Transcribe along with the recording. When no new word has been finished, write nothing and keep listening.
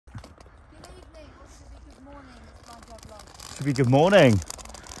to be good morning.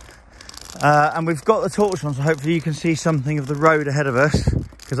 And we've got the torch on, so hopefully you can see something of the road ahead of us,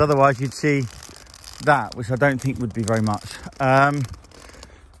 because otherwise you'd see that, which I don't think would be very much.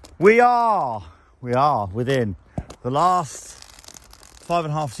 We are within the last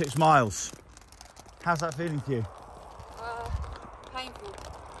 5.5, 6 miles. How's that feeling to you? Painful.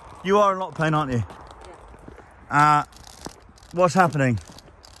 You are in a lot of pain, aren't you? Yeah. What's happening?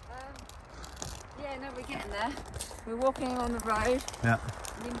 Yeah, no, we're getting there. We're walking on the road. Yeah.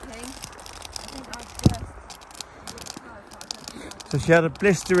 Limping. I think I've So she had a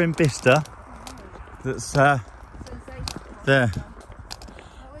blister in Bicester. That's sensational. there. But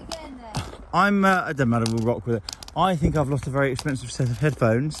we're getting there. It doesn't matter, we'll rock with it. I think I've lost a very expensive set of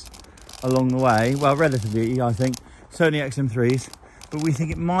headphones along the way. Well, relatively, I think. Sony XM3s. But we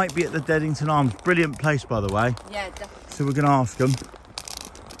think it might be at the Deddington Arms. Brilliant place, by the way. Yeah, definitely. So we're going to ask them.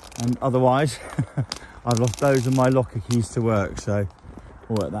 And otherwise, I've lost those and my locker keys to work. So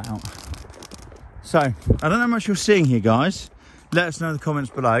we'll work that out. So, I don't know how much you're seeing here, guys. Let us know in the comments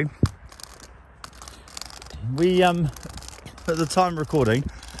below. We, at the time of recording,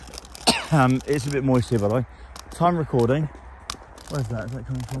 it's a bit moist here, by the way. Time recording. Where's that? Is that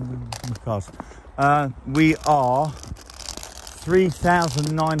coming from the cars? We are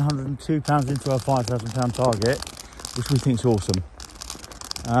 £3,902 into our £5,000 target, which we think is awesome.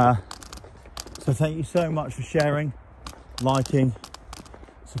 So thank you so much for sharing, liking,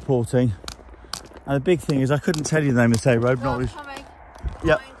 supporting. And the big thing is, I couldn't tell you the name of the Tay Road. Well, not really. coming.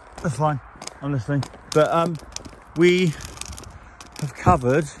 Yeah, that's fine. I'm listening. But we have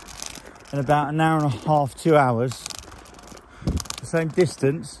covered in about an hour and a half, 2 hours, the same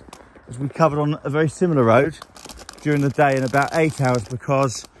distance as we covered on a very similar road during the day in about 8 hours,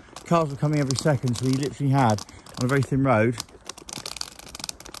 because cars were coming every second. So we literally had, on a very thin road,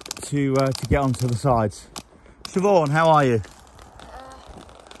 to get onto the sides. Siobhan, how are you?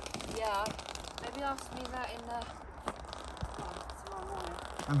 Yeah, maybe ask me that in tomorrow morning.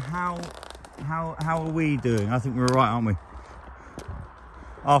 And how are we doing? I think we're all right, aren't we?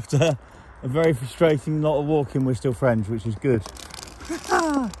 After a very frustrating lot of walking, we're still friends, which is good.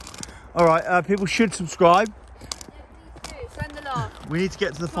 All right, people should subscribe. Yeah, please do. Send the love. We need to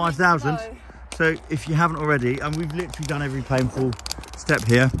get to the 5,000. So if you haven't already, and we've literally done every painful step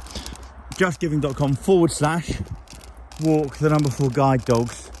here, justgiving.com/walk4 guide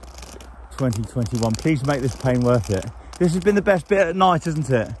dogs 2021. Please make this pain worth it. This has been the best bit at night, isn't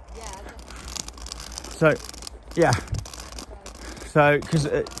it? Yeah, definitely. So, yeah. So, because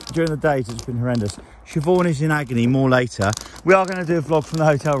during the days it's been horrendous. Siobhan is in agony, more later. We are going to do a vlog from the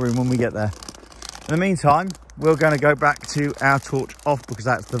hotel room when we get there. In the meantime, we're going to go back to our torch off, because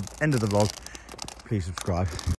that's the end of the vlog. Please subscribe.